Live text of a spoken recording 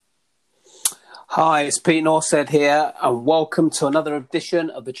Hi, it's Pete Norstead here, and welcome to another edition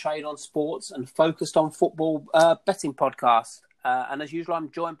of the Trade on Sports and Focused on Football betting podcast. And as usual,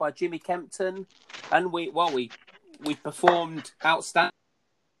 I'm joined by Jimmy Kempton, and we performed outstanding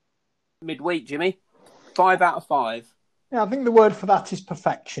midweek. Jimmy, 5 out of 5. Yeah, I think the word for that is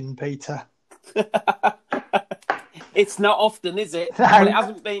perfection, Peter. It's not often, is it? No.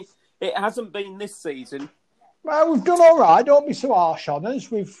 Well, it hasn't been this season. Well, we've done all right. Don't be so harsh on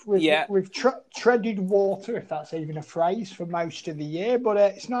us. We've treaded water, if that's even a phrase, for most of the year. But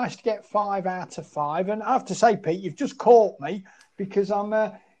it's nice to get 5 out of 5. And I have to say, Pete, you've just caught me because I'm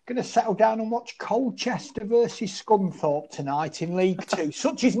going to settle down and watch Colchester versus Scunthorpe tonight in League Two.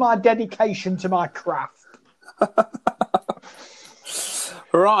 Such is my dedication to my craft.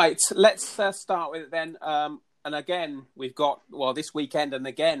 Right, let's start with it then. And again, we've got, this weekend, and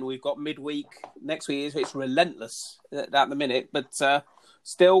again, we've got midweek next week. It's relentless at the minute, but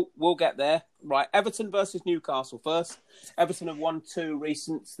still, we'll get there. Right, Everton versus Newcastle first. Everton have won 2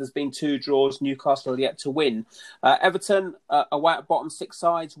 recent. There's been 2 draws. Newcastle are yet to win. Everton away at bottom 6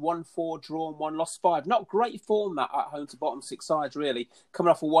 sides, 1-4 draw and 1 lost 5. Not great form that at home to bottom 6 sides, really.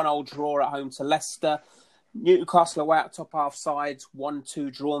 Coming off a 1-1 draw at home to Leicester. Newcastle away at top half sides,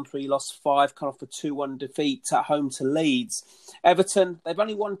 1-2 drawn, 3 lost 5, come off a 2-1 defeat at home to Leeds. Everton, they've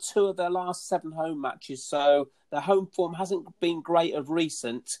only won 2 of their last 7 home matches, so their home form hasn't been great of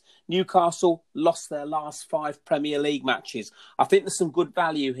recent. Newcastle lost their last 5 Premier League matches. I think there's some good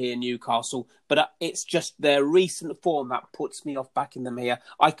value here, Newcastle, but it's just their recent form that puts me off backing them here.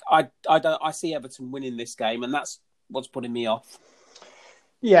 I see Everton winning this game, and that's what's putting me off.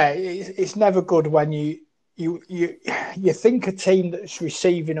 Yeah, it's never good when you think a team that's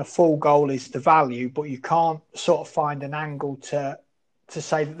receiving a full goal is the value, but you can't sort of find an angle to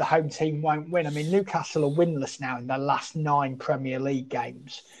say that the home team won't win. I mean, Newcastle are winless now in their last 9 Premier League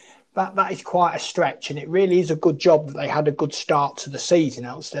games. That is quite a stretch, and it really is a good job that they had a good start to the season,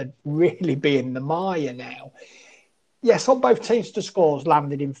 else they'd really be in the mire now. Yes, on both teams to scores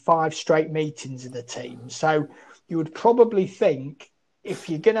landed in 5 straight meetings of the team. So you would probably think if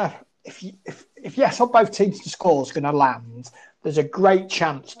yes, on both teams to score is going to land, there's a great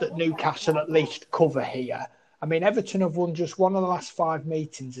chance that Newcastle at least cover here. I mean, Everton have won just 1 of the last 5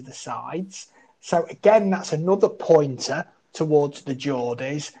 meetings of the sides. So again, that's another pointer towards the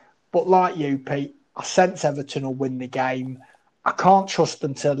Geordies. But like you, Pete, I sense Everton will win the game. I can't trust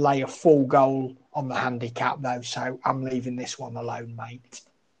them to lay a full goal on the handicap though, so I'm leaving this one alone, mate.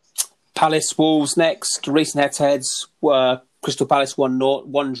 Palace Wolves next. Recent head-to-heads were Crystal Palace 1-0,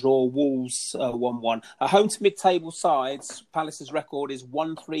 1 draw, Wolves 1-1. At home to mid-table sides, Palace's record is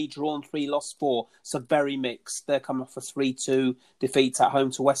 1-3 drawn, 3 lost 4. So very mixed. They're coming off a 3-2 defeat at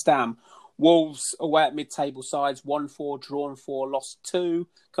home to West Ham. Wolves away at mid-table sides, 1-4 drawn, 4 lost 2.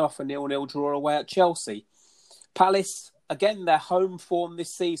 Come off a 0-0 draw away at Chelsea. Palace, again, their home form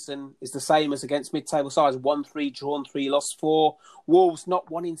this season is the same as against mid-table sides. 1-3 drawn, 3 lost 4. Wolves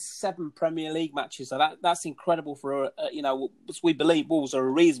not won in 7 Premier League matches. So that's incredible for, we believe Wolves are a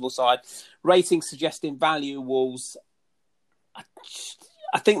reasonable side. Ratings suggesting value, Wolves. I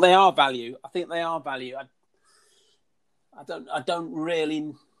think they are value. I think they're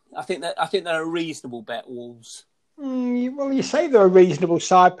a reasonable bet, Wolves. Well, you say they're a reasonable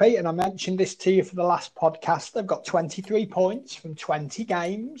side, Pete, and I mentioned this to you for the last podcast. They've got 23 points from 20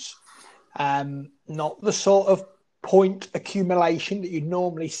 games. Not the sort of point accumulation that you'd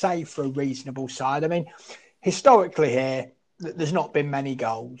normally say for a reasonable side. I mean, historically here, there's not been many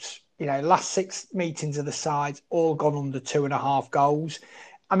goals. You know, last 6 meetings of the sides, all gone under 2.5 goals.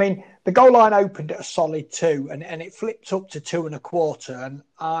 I mean, the goal line opened at a solid 2 and it flipped up to 2.25. And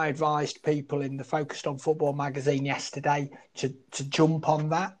I advised people in the Focused on Football magazine yesterday to jump on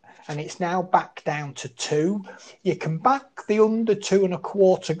that. And it's now back down to 2. You can back the under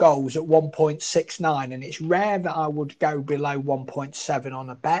 2.25 goals at 1.69. And it's rare that I would go below 1.7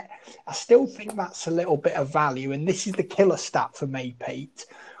 on a bet. I still think that's a little bit of value. And this is the killer stat for me, Pete.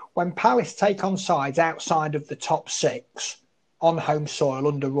 When Palace take on sides outside of the top 6, on home soil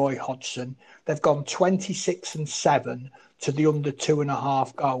under Roy Hodgson, they've gone 26-7 to the under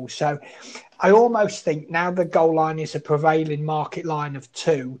 2.5 goals. So I almost think now the goal line is a prevailing market line of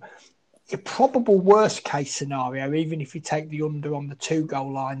 2. Your probable worst case scenario, even if you take the under on the 2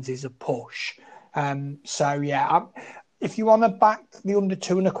 goal lines, is a push. If you want to back the under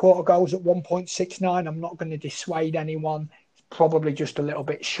 2.25 goals at 1.69, I'm not going to dissuade anyone. It's probably just a little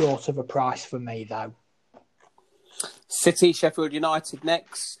bit short of a price for me, though. City, Sheffield United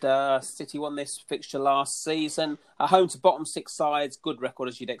next. City won this fixture last season. At home to bottom 6 sides, good record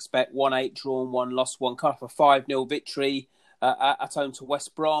as you'd expect. 1-8 drawn, 1 lost, 1 cut off a 5-0 victory at home to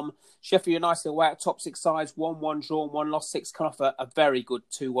West Brom. Sheffield United away at top six sides, 1-1 drawn, 1 lost, 6 come off a very good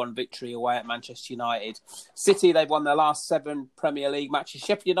 2-1 victory away at Manchester United. City, they've won their last 7 Premier League matches.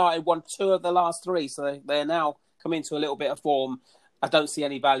 Sheffield United won 2 of the last 3, so they're now come into a little bit of form. I don't see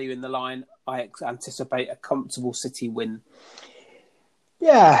any value in the line. I anticipate a comfortable City win.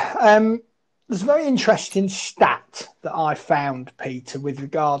 Yeah, there's a very interesting stat that I found, Peter, with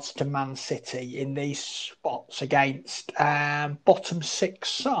regards to Man City in these spots against bottom 6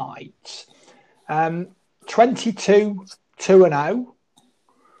 sides. 22-2-0,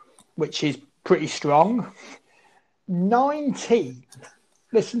 which is pretty strong. 19,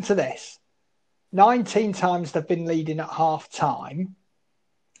 listen to this, 19 times they've been leading at half-time,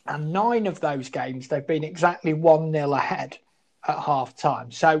 and 9 of those games they've been exactly 1-0 ahead at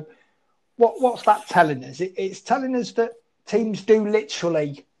half-time. So what's that telling us? It's telling us that teams do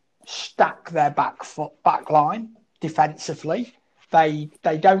literally stack their back line defensively. They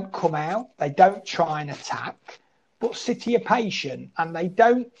don't come out, they don't try and attack, but City are patient and they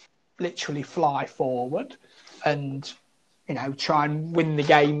don't literally fly forward and try and win the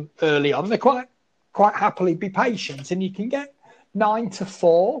game early on. They quite happily be patient, and you can get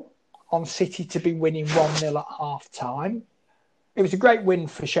 9-4 on City to be winning 1-0 at half time. It was a great win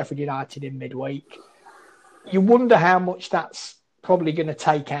for Sheffield United in midweek. You wonder how much that's probably going to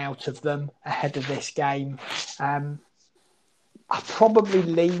take out of them ahead of this game. I probably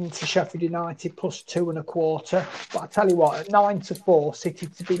lean to Sheffield United plus 2.25. But I tell you what, at 9-4, City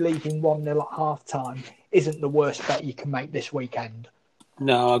to be leading 1-0 at half time isn't the worst bet you can make this weekend.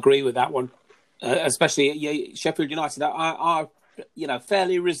 No, I agree with that one. Especially Sheffield United are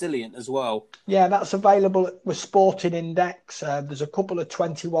fairly resilient as well. Yeah, that's available with Sporting Index. There's a couple of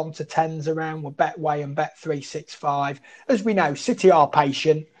 21-10s around with Betway and Bet365. As we know, City are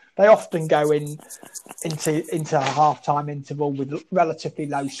patient. They often go into a half-time interval with relatively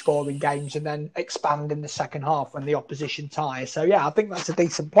low-scoring games and then expand in the second half when the opposition tires. So, yeah, I think that's a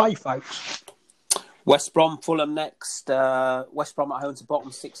decent play, folks. West Brom, Fulham next. West Brom at home to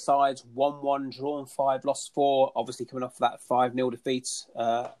bottom 6 sides, 1-1, drawn 5, lost 4. Obviously coming off that 5-0 defeat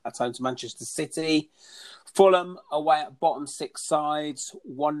at home to Manchester City. Fulham away at bottom 6 sides,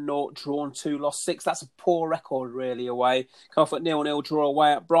 1-0, drawn 2, lost 6. That's a poor record really away. Come off at 0-0 draw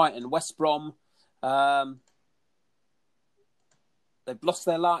away at Brighton. West Brom, they've lost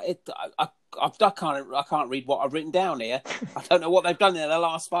their last. I can't read what I've written down here. I don't know what they've done in their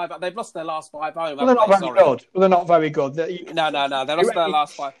last 5. They've lost their last 5 home. Well, they're not very good. Well, they're not very good. No. They lost their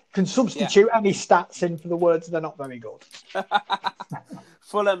last 5. Can substitute any stats in for the words they're not very good.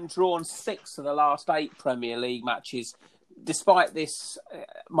 Fulham drawn 6 of the last 8 Premier League matches. Despite this,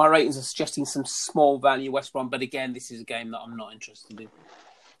 my ratings are suggesting some small value West Brom. But again, this is a game that I'm not interested in.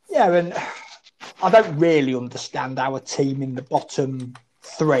 Yeah, and I don't really understand our team in the bottom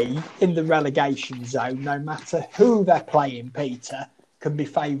 3 in the relegation zone, no matter who they're playing, Peter, can be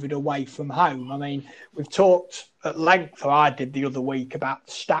favoured away from home. I mean, we've talked at length, or I did the other week, about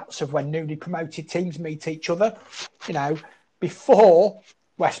the stats of when newly promoted teams meet each other. Before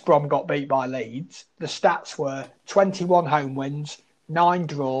West Brom got beat by Leeds, the stats were 21 home wins, 9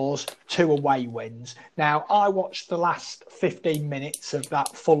 draws, 2 away wins. Now, I watched the last 15 minutes of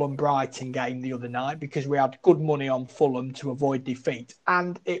that Fulham-Brighton game the other night because we had good money on Fulham to avoid defeat.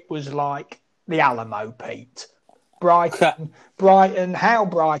 And it was like the Alamo, Pete. Brighton, how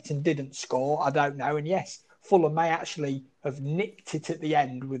Brighton didn't score, I don't know. And yes, Fulham may actually have nicked it at the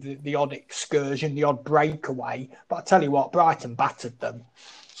end with the odd excursion, the odd breakaway. But I tell you what, Brighton battered them.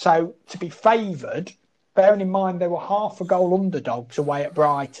 So to be favoured, bearing in mind they were half a goal underdogs away at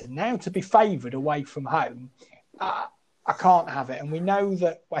Brighton, now to be favoured away from home, I can't have it. And we know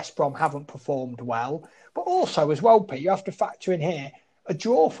that West Brom haven't performed well. But also as well, Pete, you have to factor in here, a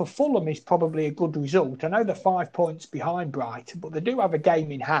draw for Fulham is probably a good result. I know they're 5 points behind Brighton, but they do have a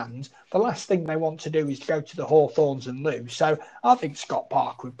game in hand. The last thing they want to do is go to the Hawthorns and lose. So I think Scott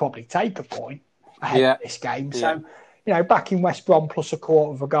Parker would probably take a point ahead of this game. Yeah. So, backing West Brom plus a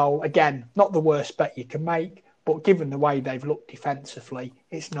quarter of a goal, again, not the worst bet you can make, but given the way they've looked defensively,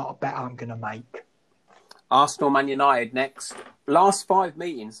 it's not a bet I'm going to make. Arsenal, Man United next. Last 5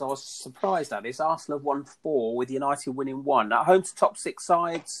 meetings, I was surprised at this. Arsenal have won 4 with United winning 1. At home to top 6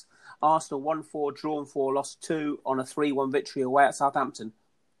 sides, Arsenal won 4, drawn 4, lost 2 on a 3-1 victory away at Southampton.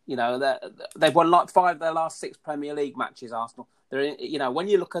 They've won like 5 of their last 6 Premier League matches, Arsenal. When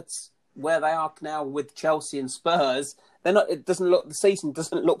you look at where they are now with Chelsea and Spurs, the season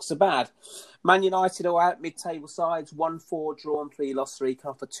doesn't look so bad. Man United are out mid-table sides, 1-4, drawn 3, lost 3,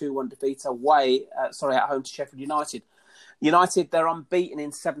 come off a 2-1 defeat at home to Sheffield United. United, they're unbeaten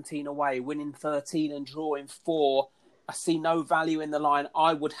in 17 away, winning 13 and drawing 4. I see no value in the line.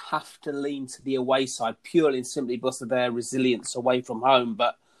 I would have to lean to the away side purely and simply because of their resilience away from home.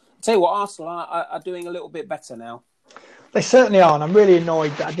 But I'll tell you what, Arsenal are doing a little bit better now. They certainly are, and I'm really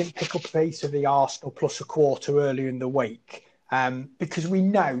annoyed that I didn't pick up a piece of the Arsenal plus a quarter earlier in the week. Because we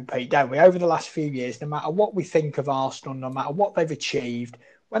know, Pete, don't we, over the last few years, no matter what we think of Arsenal, no matter what they've achieved,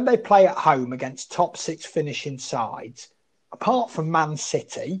 when they play at home against top six finishing sides, apart from Man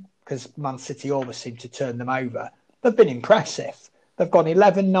City, because Man City always seem to turn them over, they've been impressive. They've gone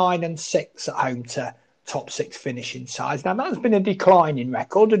 11, 9 and 6 at home to top six finishing sides. Now, that's been a declining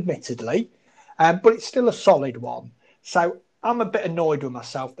record, admittedly, but it's still a solid one. So I'm a bit annoyed with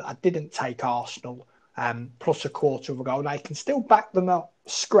myself that I didn't take Arsenal plus a quarter of a goal. Now, you can still back them up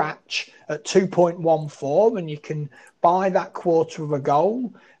scratch at 2.14 and you can buy that quarter of a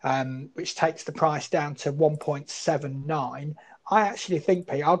goal, which takes the price down to 1.79. I actually think,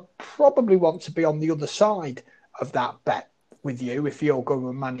 Pete, I'd probably want to be on the other side of that bet with you if you're going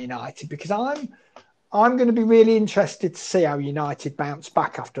with Man United, because I'm going to be really interested to see how United bounce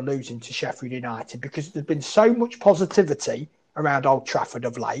back after losing to Sheffield United, because there's been so much positivity around Old Trafford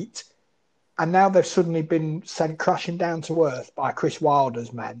of late, and now they've suddenly been sent crashing down to earth by Chris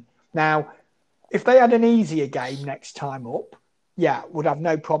Wilder's men. Now, if they had an easier game next time up, yeah, would have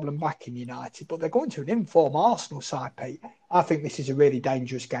no problem backing United, but they're going to an inform Arsenal side, Pete. I think this is a really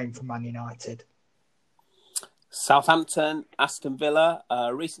dangerous game for Man United. Southampton, Aston Villa,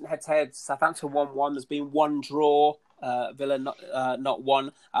 recent head-to-head, Southampton 1-1. There's been one draw, Villa not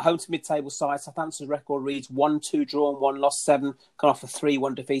one. At home to mid-table side, Southampton's record reads 1-2 draw and 1 loss, 7, come off a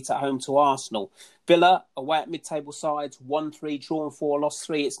 3-1 defeat at home to Arsenal. Villa, away at mid-table sides, 1-3 draw and 4 loss,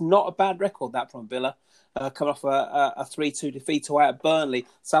 3. It's not a bad record, that, from Villa. Coming off a 3-2 defeat away at Burnley.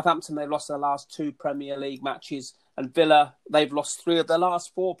 Southampton, they've lost their last 2 Premier League matches. And Villa, they've lost 3 of their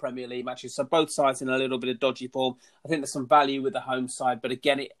last 4 Premier League matches. So both sides in a little bit of dodgy form. I think there's some value with the home side. But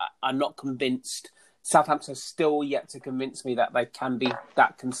again, I'm not convinced. Southampton still yet to convince me that they can be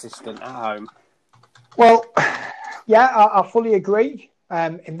that consistent at home. Well, yeah, I fully agree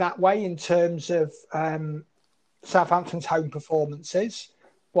in that way in terms of Southampton's home performances.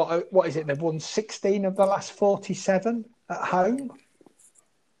 What is it? They've won 16 of the last 47 at home.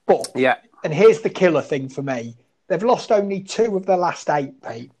 But, yeah. And here's the killer thing for me. They've lost only 2 of the last 8,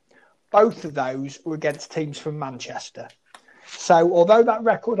 Pete. Both of those were against teams from Manchester. So although that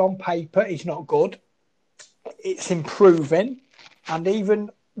record on paper is not good, it's improving. And even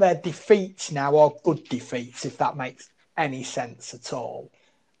their defeats now are good defeats, if that makes any sense at all.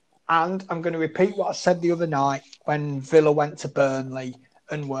 And I'm going to repeat what I said the other night when Villa went to Burnley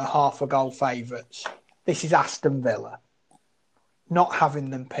and were half a goal favourites. This is Aston Villa. Not having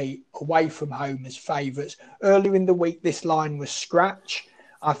them, Pete, away from home as favourites. Earlier in the week, this line was scratch.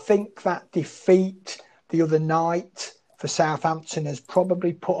 I think that defeat the other night for Southampton has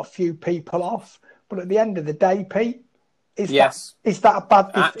probably put a few people off. But at the end of the day, Pete, is that a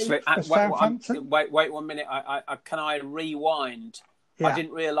bad defeat for Southampton? Wait 1 minute. Can I rewind? Yeah. I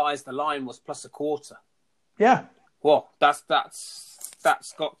didn't realise the line was plus a quarter. Yeah. Well, that's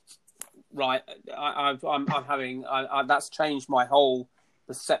got... Right, I'm having that's changed my whole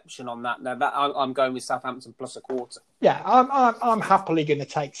perception on that. Now that I'm going with Southampton plus a quarter. Yeah, I'm happily going to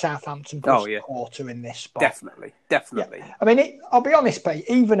take Southampton plus a quarter in this spot. Definitely. Yeah. I mean, I'll be honest, Pete.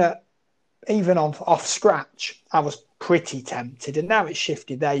 Even off scratch, I was pretty tempted, and now it's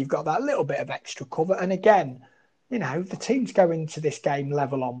shifted. There, you've got that little bit of extra cover, and again, you know, the teams go into this game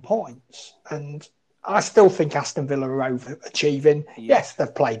level on points, and I still think Aston Villa are overachieving. Yeah. Yes,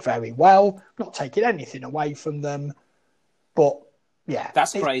 they've played very well. Not taking anything away from them. But, yeah.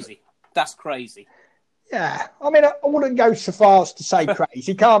 That's crazy. That's crazy. Yeah. I mean, I wouldn't go so far as to say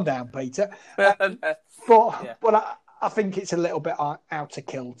crazy. Calm down, Peter. But I think it's a little bit out of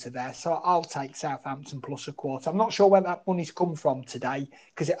kilter there. So I'll take Southampton plus a quarter. I'm not sure where that money's come from today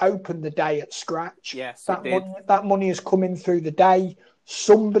because it opened the day at scratch. Yes, that money has come in through the day.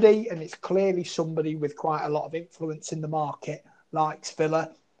 Somebody, and it's clearly somebody with quite a lot of influence in the market, likes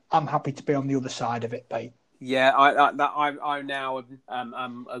Villa. I'm happy to be on the other side of it, Pete. Yeah, I now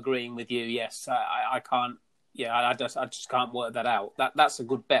am agreeing with you. Yes, I can't. Yeah, I just can't work that out. That's a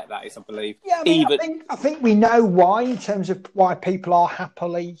good bet. That is, I believe. Yeah, I mean, I think we know why in terms of why people are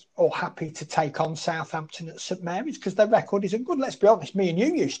happy to take on Southampton at St Mary's, because their record isn't good. Let's be honest. Me and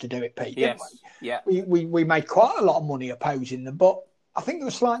you used to do it, Pete. Yes. Didn't we? Yeah. We made quite a lot of money opposing them, but I think they're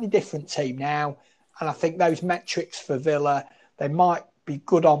a slightly different team now, and I think those metrics for Villa, they might be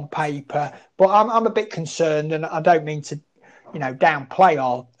good on paper, but I'm a bit concerned, and I don't mean to, downplay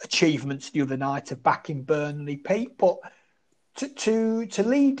our achievements the other night of backing Burnley, Pete, but to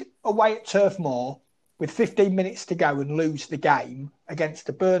lead away at Turf Moor with 15 minutes to go and lose the game against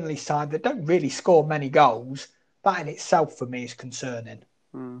a Burnley side that don't really score many goals, that in itself for me is concerning.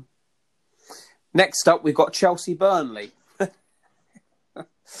 Next up, we've got Chelsea-Burnley.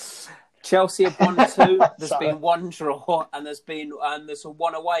 Chelsea have won 2. There's been 1 draw, and there's a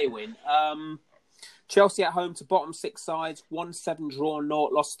 1 away win. Chelsea at home to bottom 6 sides, 1-7 draw, 0,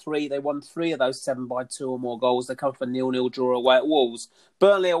 lost 3. They won 3 of those 7 by 2 or more goals. They come from a 0-0 draw away at Wolves.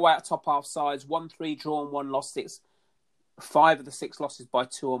 Burnley away at top half sides, 1-3 draw and 1 lost 6. 5 of the 6 losses by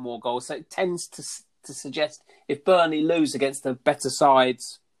 2 or more goals. So it tends to suggest if Burnley lose against the better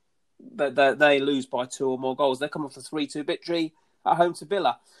sides, that they lose by 2 or more goals. They come off a 3-2 victory at home to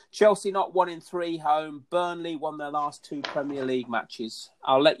Villa. Chelsea not 1 in 3 home. Burnley won their last 2 Premier League matches.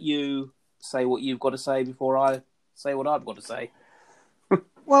 I'll let you say what you've got to say before I say what I've got to say.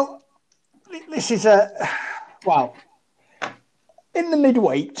 Well, this is in the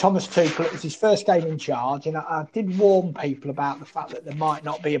midweek, Thomas Tuchel, it was his first game in charge, and I did warn people about the fact that there might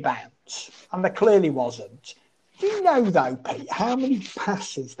not be a bounce, and there clearly wasn't. Do you know, though, Pete, how many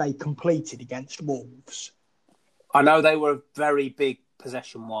passes they completed against Wolves? I know they were very big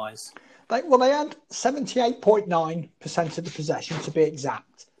possession-wise. They had 78.9% of the possession, to be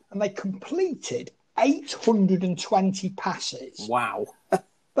exact, and they completed 820 passes. Wow.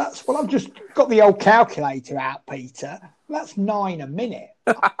 I've just got the old calculator out, Peter. That's 9 a minute.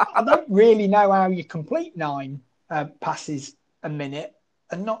 I don't really know how you complete 9 passes a minute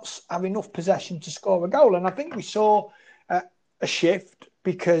and not have enough possession to score a goal. And I think we saw a shift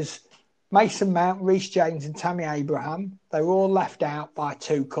because Mason Mount, Reece James and Tammy Abraham, they were all left out by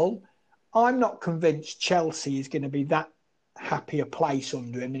Tuchel. I'm not convinced Chelsea is going to be that happy a place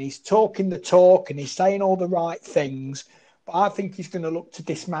under him. And he's talking the talk and he's saying all the right things. But I think he's going to look to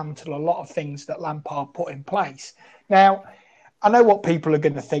dismantle a lot of things that Lampard put in place. Now, I know what people are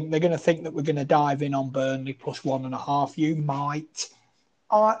going to think. They're going to think that we're going to dive in on Burnley plus 1.5. You might.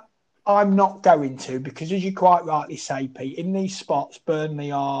 I'm not going to, because as you quite rightly say, Pete, in these spots,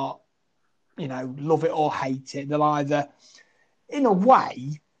 Burnley are, love it or hate it. They'll either, in a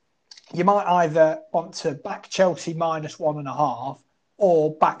way, you might either want to back Chelsea minus 1.5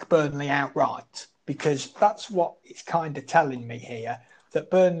 or back Burnley outright, because that's what it's kind of telling me here,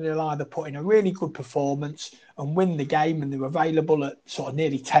 that Burnley will either put in a really good performance and win the game, and they're available at sort of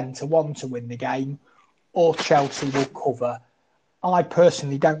nearly 10-1 to win the game, or Chelsea will cover. I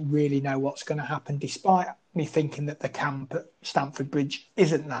personally don't really know what's going to happen, despite me thinking that the camp at Stamford Bridge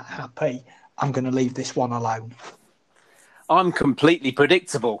isn't that happy. I'm going to leave this one alone. I'm completely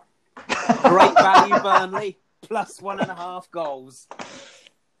predictable. Great value, Burnley, plus 1.5 goals.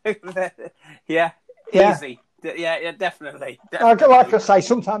 Yeah, easy. Yeah, definitely. Like I say,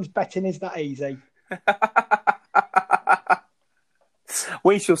 sometimes betting is that easy.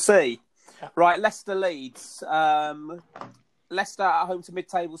 We shall see. Right, Leicester Leeds. Leicester at home to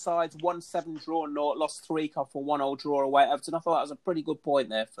mid-table sides, 1-7 draw, 0, lost 3, come for 1-0 draw away at Everton. I thought that was a pretty good point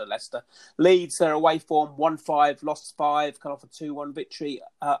there for Leicester. Leeds, their away form, 1-5, lost 5, come off a 2-1 victory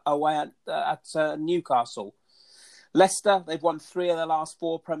away at Newcastle. Leicester, they've won 3 of their last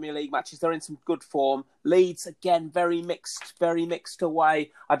 4 Premier League matches. They're in some good form. Leeds, again, very mixed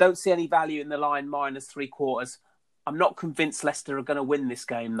away. I don't see any value in the line -3/4. I'm not convinced Leicester are going to win this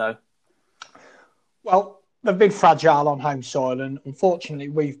game, though. Well, they've been fragile on home soil, and unfortunately,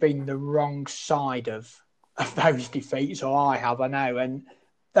 we've been the wrong side of those defeats, or I have, I know. And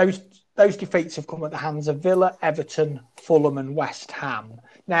those defeats have come at the hands of Villa, Everton, Fulham and West Ham.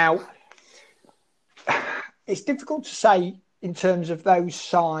 Now, it's difficult to say in terms of those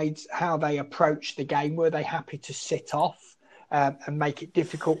sides how they approached the game. Were they happy to sit off and make it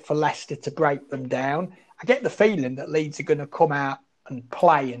difficult for Leicester to break them down? I get the feeling that Leeds are going to come out and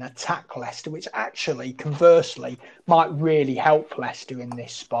play and attack Leicester, which actually, conversely, might really help Leicester in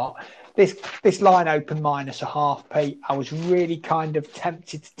this spot. This line opened -0.5, Pete. I was really kind of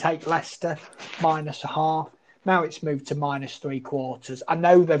tempted to take Leicester -0.5. Now it's moved to -3/4. I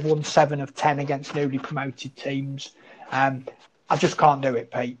know they've won 7 of 10 against newly promoted teams. I just can't do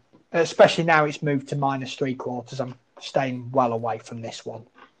it, Pete. Especially now it's moved to -3/4. I'm staying well away from this one.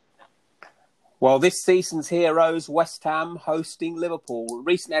 Well, this season's heroes, West Ham hosting Liverpool.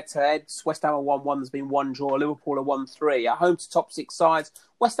 Recent head-to-heads, West Ham are 1-1, there's been 1 draw, Liverpool are 1-3. At home to top 6 sides,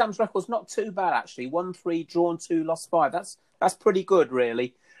 West Ham's record's not too bad, actually. 1-3, drawn 2, lost 5. That's pretty good,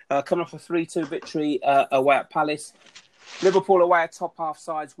 really. Coming off a 3-2 victory away at Palace. Liverpool away at top half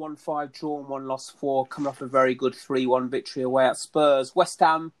sides, 1-5, drawn 1, lost 4. Coming off a very good 3-1 victory away at Spurs. West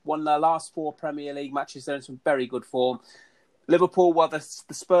Ham won their last 4 Premier League matches. They're in some very good form. Liverpool, while the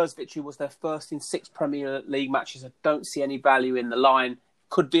Spurs victory was their first in 6 Premier League matches, I don't see any value in the line.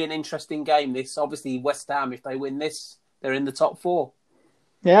 could be an interesting game. This obviously West Ham, if they win this, they're in the top 4.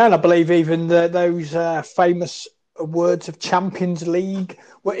 Yeah, and I believe even those famous words of Champions League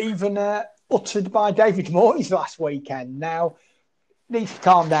were even uttered by David Moyes last weekend. Now, needs to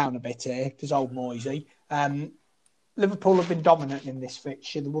calm down a bit here, because old Moisey. Liverpool have been dominant in this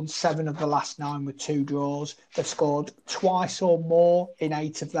fixture. They won 7 of the last 9 with 2 draws. They've scored twice or more in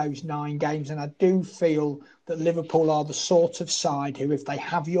 8 of those 9 games. And I do feel that Liverpool are the sort of side who, if they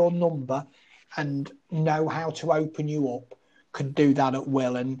have your number and know how to open you up, can do that at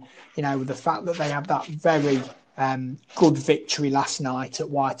will. And, you know, the fact that they have that very good victory last night at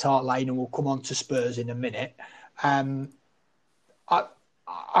White Hart Lane, and we'll come on to Spurs in a minute,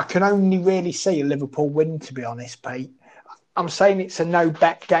 I can only really see a Liverpool win, to be honest, Pete. I'm saying it's a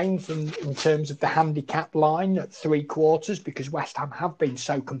no-bet game in terms of the handicap line at 3/4, because West Ham have been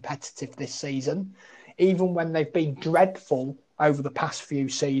so competitive this season. Even when they've been dreadful over the past few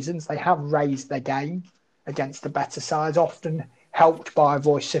seasons, they have raised their game against the better sides, often helped by a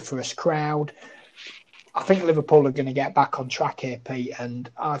vociferous crowd. I think Liverpool are going to get back on track here, Pete, and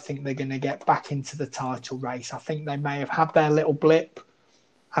I think they're going to get back into the title race. I think they may have had their little blip,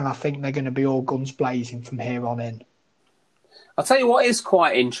 and I think they're going to be all guns blazing from here on in. I'll tell you what is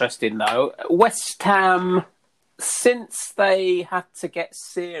quite interesting, though. West Ham, since they had to get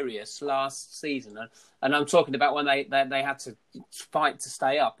serious last season, and I'm talking about when they had to fight to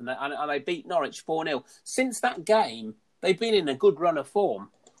stay up, and they beat Norwich 4-0. Since that game, they've been in a good run of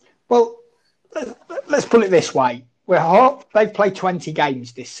form. Well, let's put it this way. They've played 20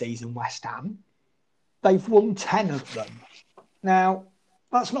 games this season, West Ham. They've won 10 of them. Now,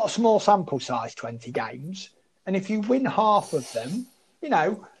 that's not a small sample size, 20 games. And if you win half of them, you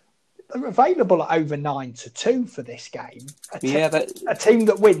know, they're available at over 9-2 for this game. A team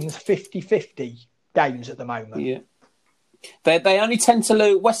that wins 50-50 games at the moment. Yeah. They only tend to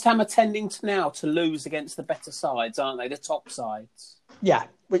lose. West Ham are tending to lose against the better sides, aren't they? The top sides. Yeah,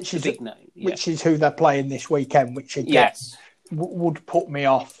 which is big name. Yeah. Which is who they're playing this weekend, which again would put me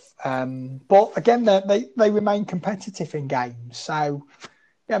off. But again, they remain competitive in games. So,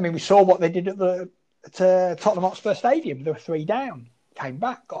 yeah, I mean, we saw what they did at Tottenham Hotspur Stadium. They were 3 down, came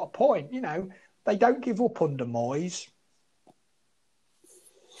back, got a point. You know, they don't give up under Moyes.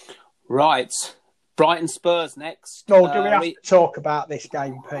 Right. Brighton Spurs next. No, do we have to talk about this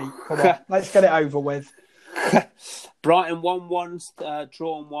game, Pete? Come on, let's get it over with. Brighton 1-1,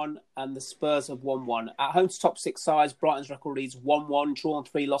 drawn 1, and the Spurs have 1-1. At home to top 6 sides, Brighton's record reads 1-1, drawn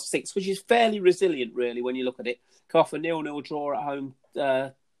 3, lost 6, which is fairly resilient, really, when you look at it. Come off a 0-0 draw at home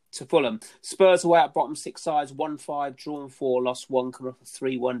to Fulham. Spurs away at bottom 6 sides, 1-5, drawn 4, lost 1, coming off a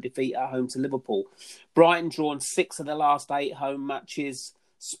 3-1 defeat at home to Liverpool. Brighton drawn 6 of the last 8 home matches.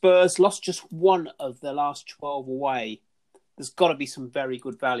 Spurs lost just 1 of the last 12 away. There's got to be some very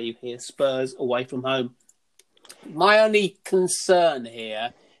good value here. Spurs away from home. My only concern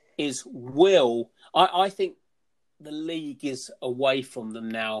here is I think the league is away from them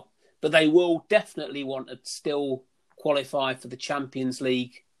now, but they will definitely want to still qualify for the Champions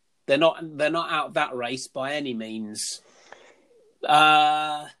League. They're not out of that race by any means.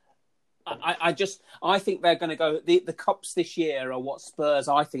 I think they're going to go. The cups this year are what Spurs,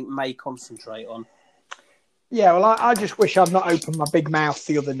 I think, may concentrate on. Yeah, well, I just wish I'd not opened my big mouth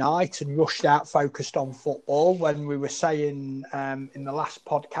the other night and rushed out focused on football when we were saying in the last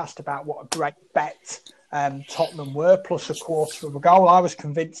podcast about what a great bet Tottenham were, plus a quarter of a goal. I was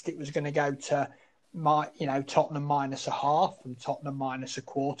convinced it was going to go to Tottenham minus a half and Tottenham minus a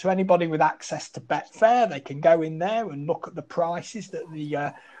quarter. Anybody with access to Betfair, they can go in there and look at the prices that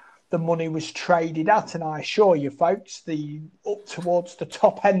the money was traded at, and I assure you, folks, up towards the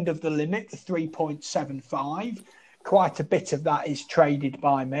top end of the limit, the 3.75, quite a bit of that is traded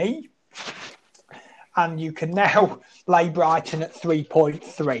by me. And you can now lay Brighton at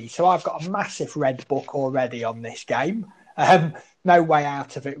 3.3. So I've got a massive red book already on this game. No way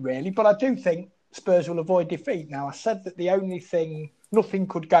out of it, really. But I do think Spurs will avoid defeat. Now, I said that nothing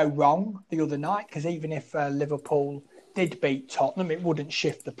could go wrong the other night, because even if Liverpool did beat Tottenham, it wouldn't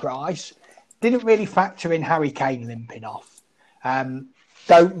shift the price. Didn't really factor in Harry Kane limping off.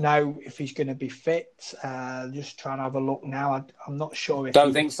 Don't know if he's going to be fit. Just trying to have a look now. I'm not sure if. I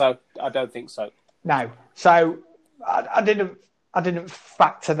don't think so. No. So I didn't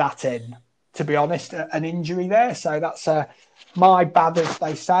factor that in, to be honest. An injury there, so that's my bad, as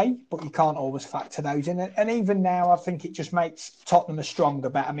they say. But you can't always factor those in. And even now, I think it just makes Tottenham a stronger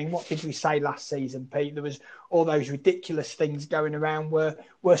bet. I mean, what did we say last season, Pete? There was all those ridiculous things going around. Were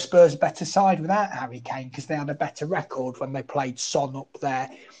Spurs a better side without Harry Kane, because they had a better record when they played Son up there?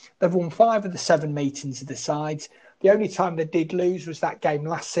 They've won 5 of the 7 meetings of the sides. The only time they did lose was that game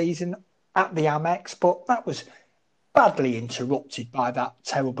last season at the Amex, but that was badly interrupted by that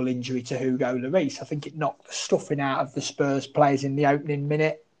terrible injury to Hugo Lloris. I think it knocked the stuffing out of the Spurs players in the opening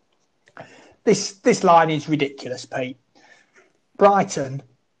minute. This line is ridiculous, Pete. Brighton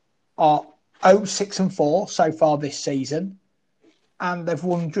are 0-6-4 so far this season, and they've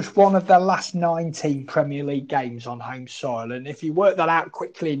won just one of their last 19 Premier League games on home soil. And if you work that out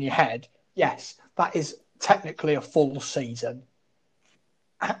quickly in your head, yes, that is technically a full season.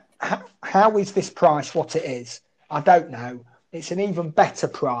 How is this price what it is? I don't know. It's an even better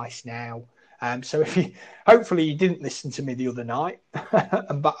price now. So hopefully you didn't listen to me the other night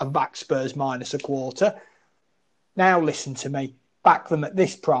and back Spurs -1/4. Now listen to me. Back them at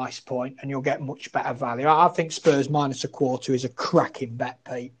this price point and you'll get much better value. I think Spurs -1/4 is a cracking bet,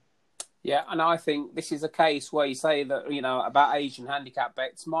 Pete. Yeah, and I think this is a case where you say that, about Asian handicap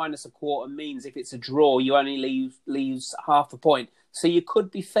bets, -1/4 means if it's a draw, you only leaves half a point. So you could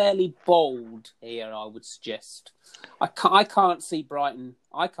be fairly bold here, I would suggest. I can't see Brighton.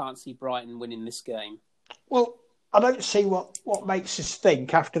 I can't see Brighton winning this game. Well, I don't see what makes us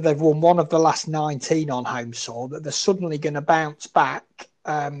think after they've won one of the last 19 on home soil that they're suddenly going to bounce back.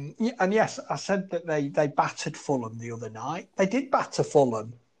 And yes, I said that they battered Fulham the other night. They did batter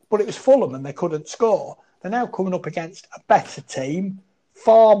Fulham, but it was Fulham and they couldn't score. They're now coming up against a better team,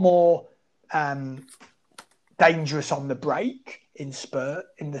 far more dangerous on the break in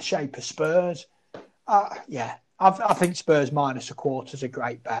the shape of Spurs. I think Spurs -1/4 is a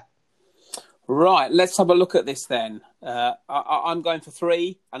great bet. Right, let's have a look at this then. I'm going for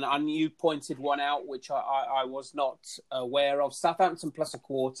 3, and you pointed one out which I was not aware of. Southampton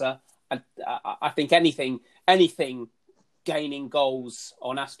 +1/4. I think anything gaining goals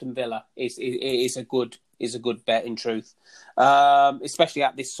on Aston Villa is a good bet in truth, especially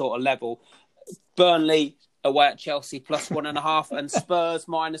at this sort of level. Burnley away at Chelsea +1.5, and Spurs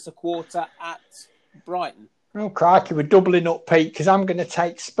 -1/4 at Brighton. Oh, crikey, we're doubling up, Pete, because I'm going to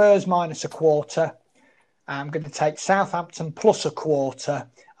take Spurs -1/4. I'm going to take Southampton +1/4.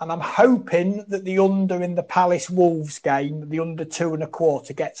 And I'm hoping that the under in the Palace Wolves game, the under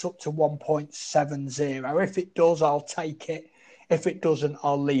 2.25, gets up to 1.70. If it does, I'll take it. If it doesn't,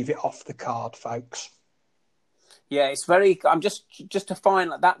 I'll leave it off the card, folks. Yeah, it's very. I'm just to find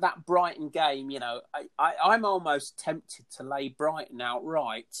like that Brighton game. I'm almost tempted to lay Brighton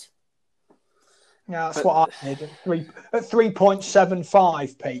outright. Yeah, that's what I did at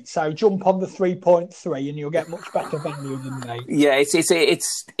 3.75, Pete. So jump on the 3.3 and you'll get much better value than me. Yeah,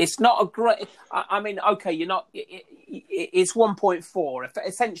 it's not a great. I mean, okay, you're not. It's 1.4.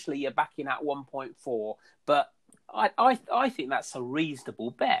 Essentially, you're backing at 1.4, but I think that's a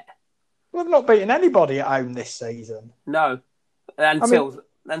reasonable bet. Well, they've not beaten anybody at home this season. No,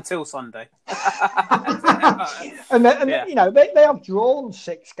 until Sunday. and they have drawn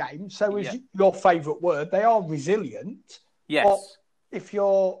 6 games. So, is your favourite word? They are resilient. Yes. But if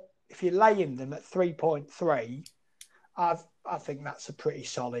you're laying them at 3.3, I think that's a pretty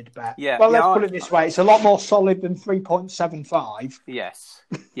solid bet. Yeah. Well, let's put it this way: it's a lot more solid than 3.75. Yes.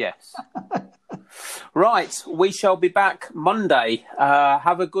 Right, we shall be back Monday.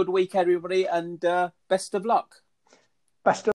 Have a good week, everybody, and best of luck. Best of